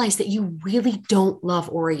would realize that you really don't love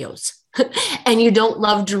Oreos and you don't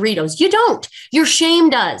love Doritos. You don't. Your shame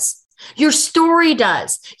does. Your story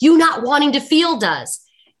does. You not wanting to feel does.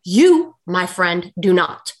 You, my friend, do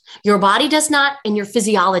not. Your body does not, and your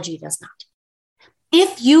physiology does not.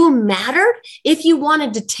 If you mattered, if you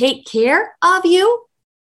wanted to take care of you,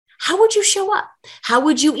 how would you show up? How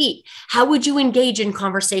would you eat? How would you engage in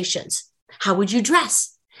conversations? How would you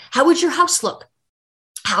dress? How would your house look?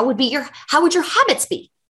 How would your habits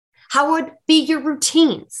be? How would be your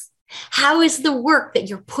routines? How is the work that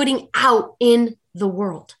you're putting out in the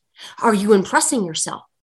world? Are you impressing yourself,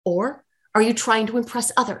 or are you trying to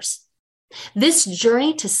impress others? This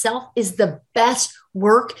journey to self is the best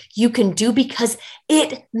work you can do because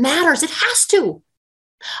it matters. It has to.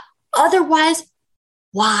 Otherwise,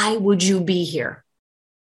 why would you be here?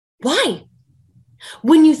 Why?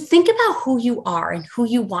 When you think about who you are and who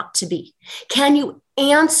you want to be, can you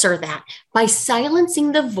answer that by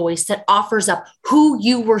silencing the voice that offers up who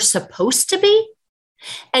you were supposed to be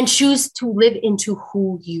and choose to live into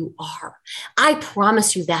who you are? I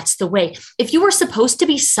promise you that's the way. If you were supposed to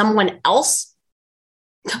be someone else,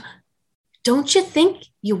 don't you think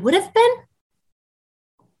you would have been?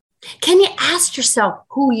 Can you ask yourself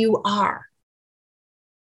who you are?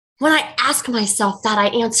 When I ask myself that, I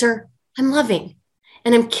answer, I'm loving,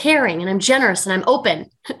 and I'm caring, and I'm generous, and I'm open.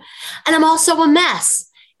 And I'm also a mess,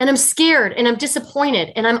 and I'm scared, and I'm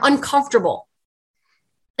disappointed, and I'm uncomfortable.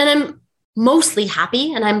 And I'm mostly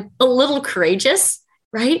happy, and I'm a little courageous,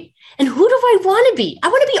 right? And who do I want to be? I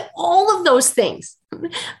want to be all of those things.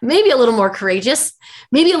 Maybe a little more courageous,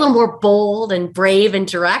 maybe a little more bold and brave and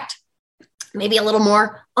direct, maybe a little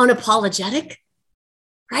more unapologetic,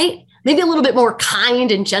 right? Maybe a little bit more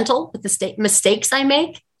kind and gentle with the mistakes I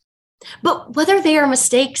make. But whether they are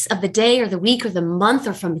mistakes of the day or the week or the month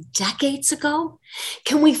or from decades ago,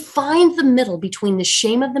 can we find the middle between the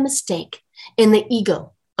shame of the mistake and the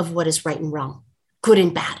ego of what is right and wrong, good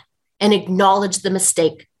and bad, and acknowledge the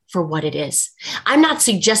mistake for what it is? I'm not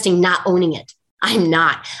suggesting not owning it. I'm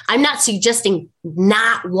not. I'm not suggesting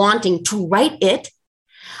not wanting to write it.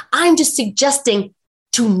 I'm just suggesting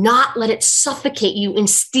to not let it suffocate you and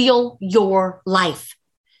steal your life.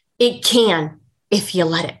 It can if you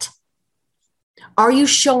let it. Are you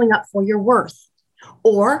showing up for your worth?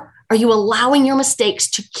 Or are you allowing your mistakes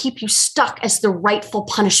to keep you stuck as the rightful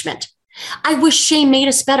punishment? I wish shame made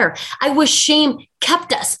us better. I wish shame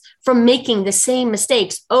kept us from making the same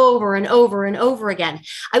mistakes over and over and over again.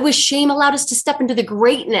 I wish shame allowed us to step into the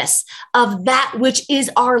greatness of that which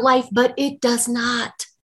is our life, but it does not.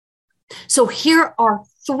 So here are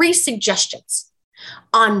 3 suggestions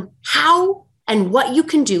on how and what you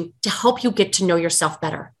can do to help you get to know yourself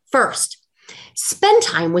better. First, spend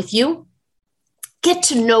time with you. Get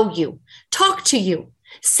to know you. Talk to you.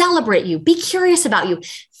 Celebrate you. Be curious about you.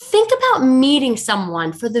 Think about meeting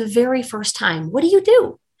someone for the very first time. What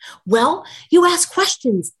do? Well, you ask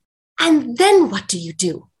questions. And then what do?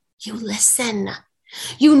 You listen.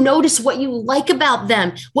 You notice what you like about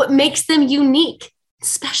them, what makes them unique,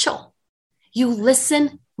 special. You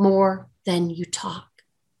listen more than you talk.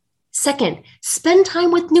 Second, spend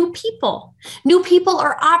time with new people. New people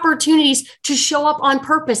are opportunities to show up on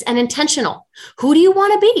purpose and intentional. Who do you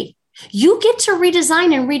want to be? You get to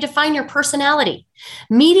redesign and redefine your personality.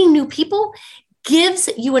 Meeting new people gives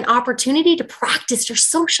you an opportunity to practice your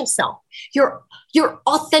social self, your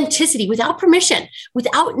authenticity without permission,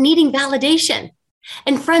 without needing validation.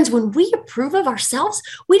 And friends, when we approve of ourselves,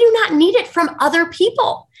 we do not need it from other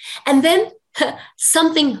people. And then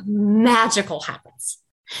something magical happens.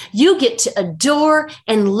 You get to adore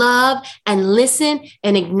and love and listen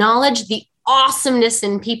and acknowledge the awesomeness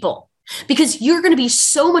in people, because you're going to be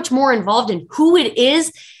so much more involved in who it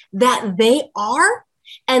is that they are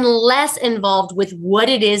and less involved with what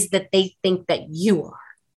it is that they think that you are.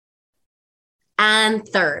 And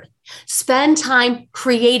third, spend time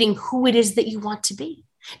creating who it is that you want to be.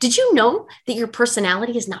 Did you know that your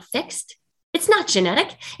personality is not fixed? It's not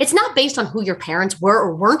genetic. It's not based on who your parents were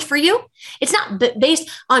or weren't for you. It's not based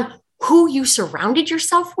on who you surrounded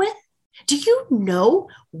yourself with. Do you know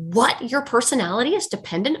what your personality is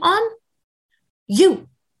dependent on? You.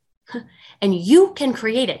 And you can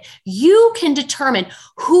create it. You can determine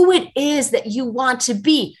who it is that you want to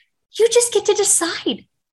be. You just get to decide.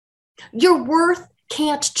 Your worth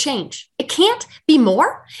can't change. It can't be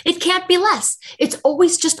more. It can't be less. It's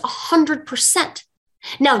always just 100%.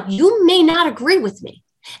 Now, you may not agree with me,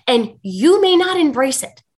 and you may not embrace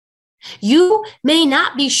it. You may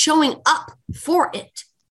not be showing up for it,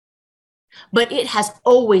 but it has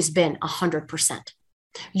always been 100%.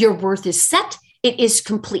 Your worth is set. It is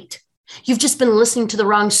complete. You've just been listening to the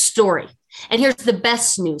wrong story. And here's the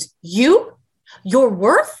best news. Your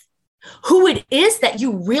worth, who it is that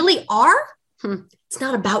you really are, it's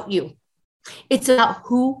not about you. It's about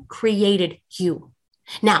who created you.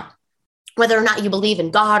 Now, whether or not you believe in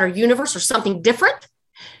God or universe or something different,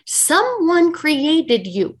 someone created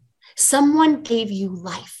you. Someone gave you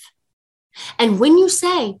life. And when you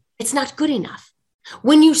say it's not good enough,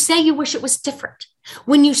 when you say you wish it was different,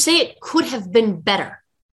 when you say it could have been better,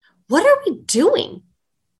 what are we doing?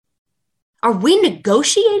 Are we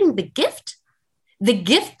negotiating the gift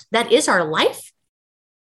that is our life?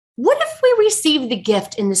 What if we receive the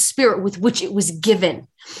gift in the spirit with which it was given?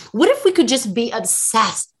 What if we could just be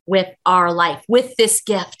obsessed with our life, with this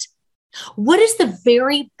gift? What is the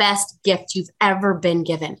very best gift you've ever been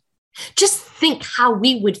given? Just think how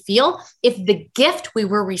we would feel if the gift we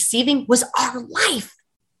were receiving was our life.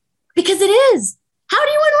 Because it is. How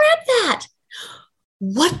do you unwrap that?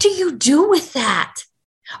 What do you do with that?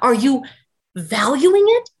 Are you valuing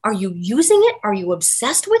it? Are you using it? Are you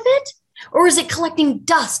obsessed with it? Or is it collecting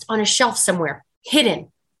dust on a shelf somewhere,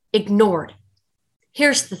 hidden, ignored?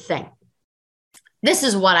 Here's the thing. This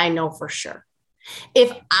is what I know for sure.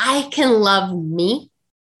 If I can love me,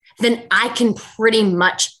 then I can pretty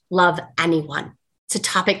much love anyone. It's a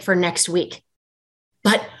topic for next week.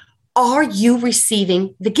 But are you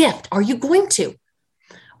receiving the gift? Are you going to?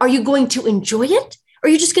 Are you going to enjoy it? Or are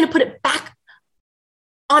you just going to put it back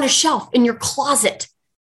on a shelf in your closet?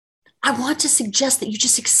 I want to suggest that you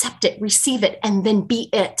just accept it, receive it, and then be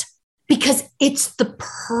it. Because it's the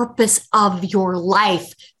purpose of your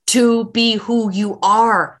life to be who you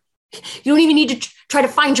are. You don't even need to try to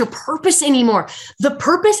find your purpose anymore. The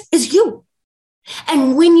purpose is you.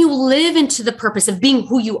 And when you live into the purpose of being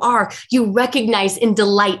who you are, you recognize and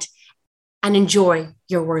delight and enjoy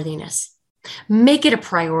your worthiness. Make it a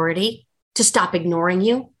priority to stop ignoring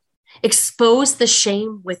you. Expose the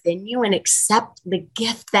shame within you and accept the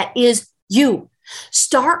gift that is you.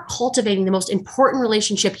 Start cultivating the most important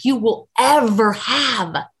relationship you will ever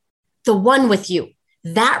have, the one with you.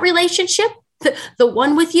 That relationship the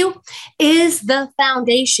one with you, is the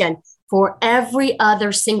foundation for every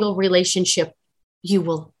other single relationship you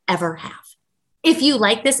will ever have. If you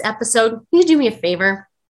like this episode, can you do me a favor?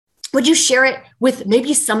 Would you share it with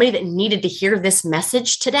maybe somebody that needed to hear this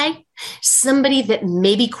message today? Somebody that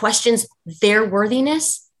maybe questions their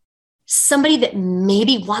worthiness? Somebody that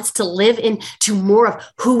maybe wants to live into more of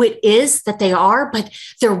who it is that they are, but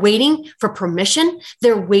they're waiting for permission.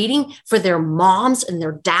 They're waiting for their moms and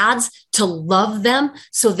their dads to love them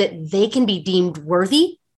so that they can be deemed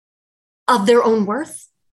worthy of their own worth.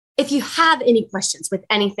 If you have any questions with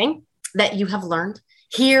anything that you have learned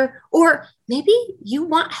here, or maybe you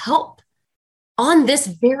want help on this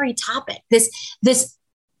very topic, this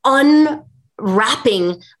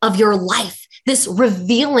unwrapping of your life, this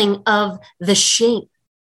revealing of the shape,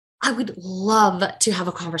 I would love to have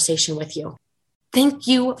a conversation with you. Thank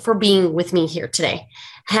you for being with me here today.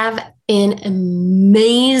 Have an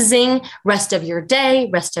amazing rest of your day,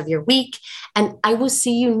 rest of your week, and I will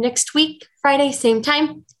see you next week, Friday, same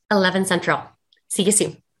time, 11 Central. See you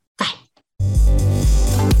soon. Bye.